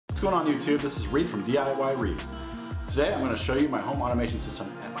What's going on YouTube? This is Reid from DIY Reid. Today I'm going to show you my home automation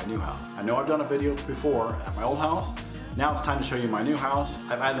system at my new house. I know I've done a video before at my old house. Now it's time to show you my new house.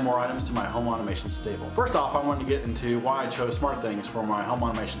 I've added more items to my home automation stable. First off, I wanted to get into why I chose Smartthings for my home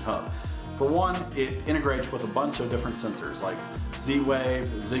automation hub. For one, it integrates with a bunch of different sensors like Z-Wave,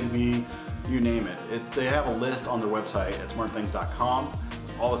 Zigbee, you name it. They have a list on their website at smartthings.com,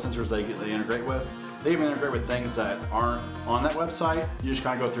 all the sensors they integrate with. They even integrate with things that aren't on that website. You just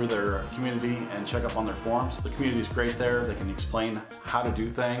kind of go through their community and check up on their forums. The community is great there. They can explain how to do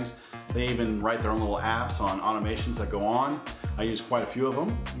things. They even write their own little apps on automations that go on. I use quite a few of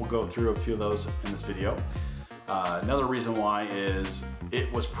them. We'll go through a few of those in this video. Another reason why is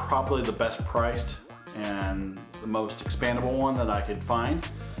it was probably the best priced and the most expandable one that I could find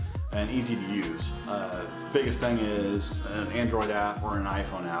and easy to use. Biggest thing is an Android app or an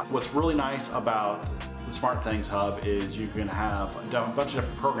iPhone app. What's really nice about the Smartthings Hub is you can have a bunch of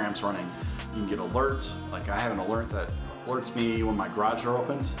different programs running. You can get alerts, like I have an alert that alerts me when my garage door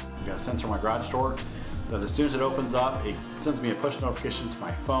opens. I've got a sensor on my garage door that as soon as it opens up, it sends me a push notification to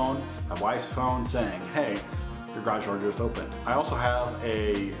my phone, my wife's phone, saying, hey, your garage door just opened. I also have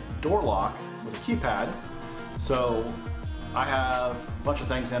a door lock with a keypad, so I have a bunch of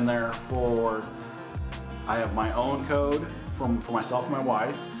things in there I have my own code for myself and my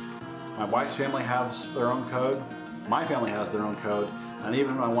wife. My wife's family has their own code. My family has their own code. And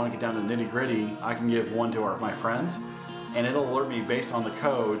even when I want to get down to nitty gritty, I can give one to my friends and it'll alert me based on the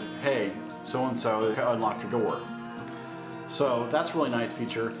code, hey, so-and-so unlocked your door. So that's a really nice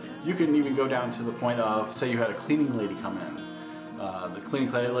feature. You can even go down to the point of, say you had a cleaning lady come in. The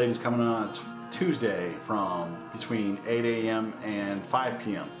cleaning lady's coming on Tuesday from between 8 a.m. and 5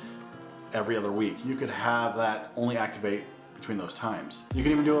 p.m. every other week. You could have that only activate between those times. You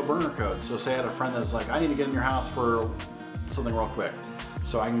can even do a burner code. So say I had a friend that was like, I need to get in your house for something real quick.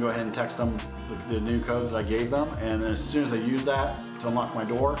 So I can go ahead and text them the new code that I gave them, and as soon as they use that to unlock my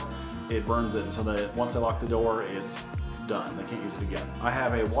door, it burns it so that once they lock the door, it's done. They can't use it again. I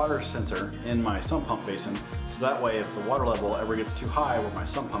have a water sensor in my sump pump basin, so that way if the water level ever gets too high where my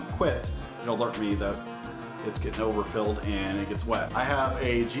sump pump quits, it'll alert me that it's getting overfilled and it gets wet. I have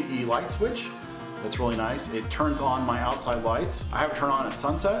a GE light switch that's really nice. It turns on my outside lights. I have it turn on at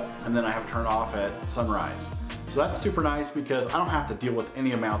sunset and then I have it turn off at sunrise. So that's super nice because I don't have to deal with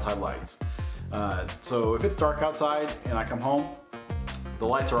any of my outside lights. So if it's dark outside and I come home, the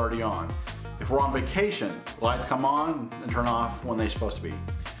lights are already on. If we're on vacation, the lights come on and turn off when they're supposed to be.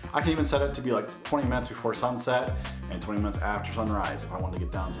 I can even set it to be like 20 minutes before sunset and 20 minutes after sunrise if I want to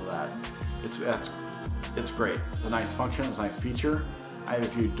get down to that. It's great. It's a nice function, it's a nice feature. I have a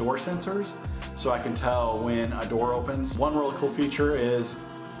few door sensors so I can tell when a door opens. One really cool feature is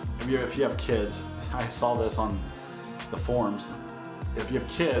if you have kids, I saw this on the forums. If you have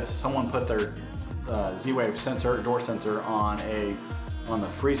kids, someone put their Z-Wave sensor, door sensor on the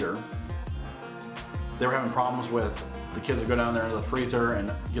freezer. They were having problems with the kids would go down there to the freezer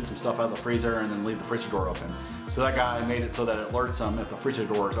and get some stuff out of the freezer and then leave the freezer door open. So that guy made it so that it alerts them if the freezer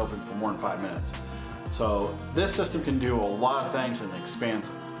door is open for more than 5 minutes. So this system can do a lot of things and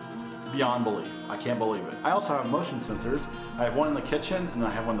expands beyond belief. I can't believe it. I also have motion sensors. I have one in the kitchen and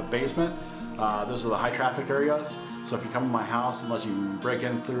I have one in the basement. Those are the high traffic areas. So if you come to my house, unless you break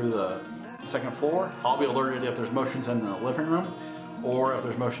in through the second floor, I'll be alerted if there's motions in the living room or if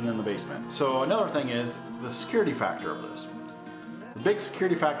there's motion in the basement. So another thing is the security factor of this. The big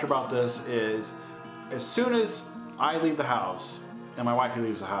security factor about this is as soon as I leave the house and my wife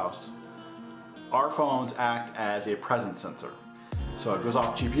leaves the house, our phones act as a presence sensor. So it goes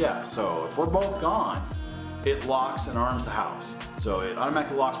off GPS. So if we're both gone, it locks and arms the house. So it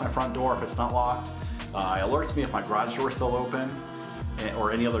automatically locks my front door if it's not locked. It alerts me if my garage door is still open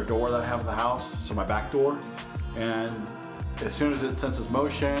or any other door that I have in the house, so my back door. And as soon as it senses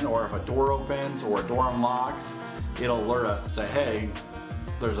motion or if a door opens or a door unlocks, it'll alert us and say, hey,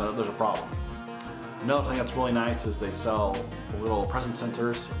 there's a problem. Another thing that's really nice is they sell little presence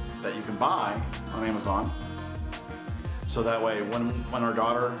sensors that you can buy on Amazon. So that way when our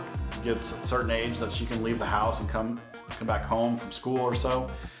daughter gets a certain age that she can leave the house and come back home from school or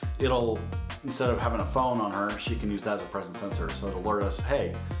so, it'll, instead of having a phone on her, she can use that as a presence sensor. So it'll alert us,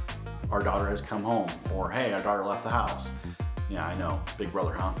 hey, our daughter has come home, or hey, our daughter left the house. Yeah, I know, big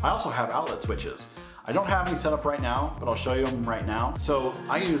brother, huh? I also have outlet switches. I don't have any set up right now, but I'll show you them right now. So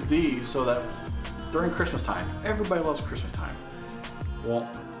I use these so that during Christmas time, everybody loves Christmas time. Well,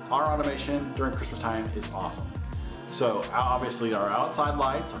 our automation during Christmas time is awesome. So obviously our outside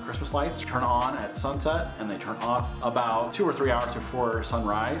lights, our Christmas lights, turn on at sunset and they turn off about 2 or 3 hours before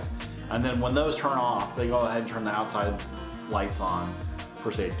sunrise. And then when those turn off, they go ahead and turn the outside lights on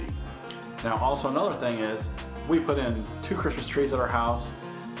for safety. Now also another thing is we put in 2 Christmas trees at our house,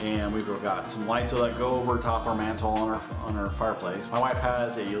 and we've got some lights that go over top our mantle on our fireplace. My wife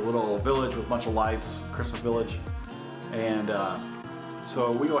has a little village with a bunch of lights, Christmas village, and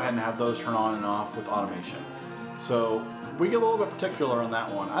so we go ahead and have those turn on and off with automation. So we get a little bit particular on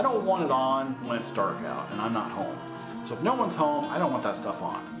that one. I don't want it on when it's dark out and I'm not home. So if no one's home, I don't want that stuff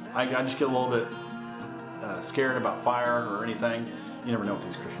on. I just get a little bit scared about fire or anything. You never know with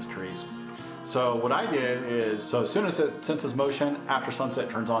these Christmas trees. So what I did is, so as soon as it senses motion, after sunset,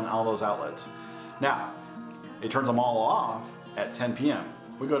 it turns on all those outlets. Now, it turns them all off at 10 p.m.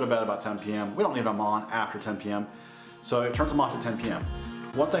 We go to bed about 10 p.m. We don't leave them on after 10 p.m. So it turns them off at 10 p.m.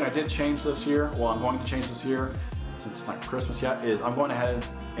 One thing I did change this year, well I'm going to change this year, since it's not Christmas yet, is I'm going ahead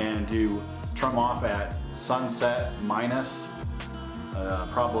and turn them off at sunset minus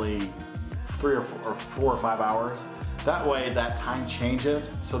probably 3 or 4 or 5 hours. That way that time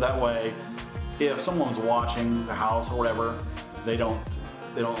changes, so that way if someone's watching the house or whatever, they don't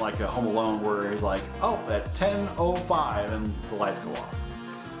like a Home Alone where he's like, oh, at 10:05 and the lights go off.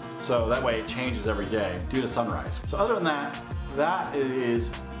 So that way it changes every day due to sunrise. So other than that, that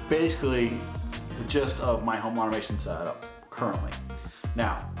is basically the gist of my home automation setup currently.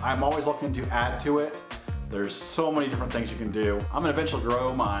 Now, I'm always looking to add to it. There's so many different things you can do. I'm gonna eventually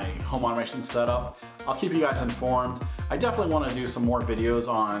grow my home automation setup. I'll keep you guys informed. I definitely want to do some more videos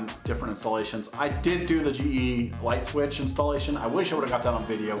on different installations. I did do the GE light switch installation. I wish I would have got that on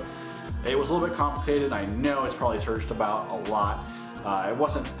video. It was a little bit complicated. I know it's probably searched about a lot. It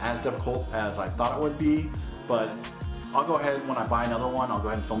wasn't as difficult as I thought it would be, but I'll go ahead when I buy another one, I'll go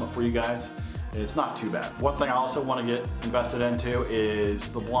ahead and film it for you guys. It's not too bad. One thing I also want to get invested into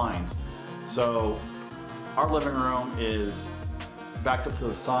is the blinds. So our living room is backed up to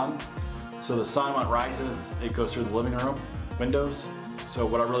the sun. So the sun, when it rises, it goes through the living room windows. So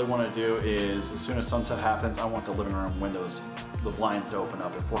what I really want to do is, as soon as sunset happens, I want the living room windows, the blinds to open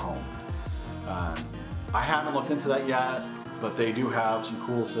up if we're home. I haven't looked into that yet, but they do have some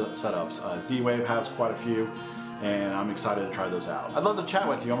cool setups. Z-Wave has quite a few, and I'm excited to try those out. I'd love to chat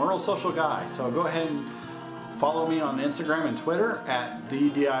with you. I'm a real social guy, so go ahead and follow me on Instagram and Twitter at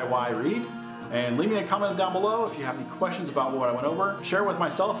 @DIYReid. And leave me a comment down below if you have any questions about what I went over. Share with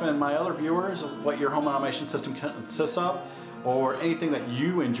myself and my other viewers what your home automation system consists of, or anything that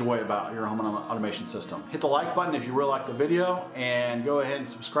you enjoy about your home automation system. Hit the like button if you really like the video, and go ahead and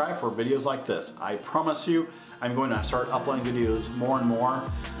subscribe for videos like this. I promise you, I'm going to start uploading videos more and more.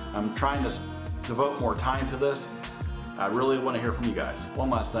 I'm trying to devote more time to this. I really want to hear from you guys. One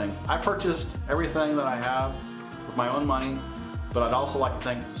last thing, I purchased everything that I have with my own money, but I'd also like to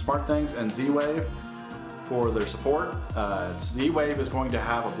thank Smartthings and Z-Wave for their support. Z-Wave is going to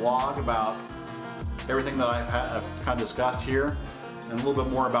have a blog about everything that I've kind of discussed here, and a little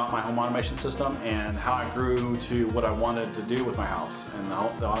bit more about my home automation system and how I grew to what I wanted to do with my house and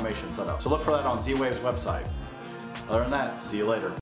the automation setup. So look for that on Z-Wave's website. Other than that, see you later.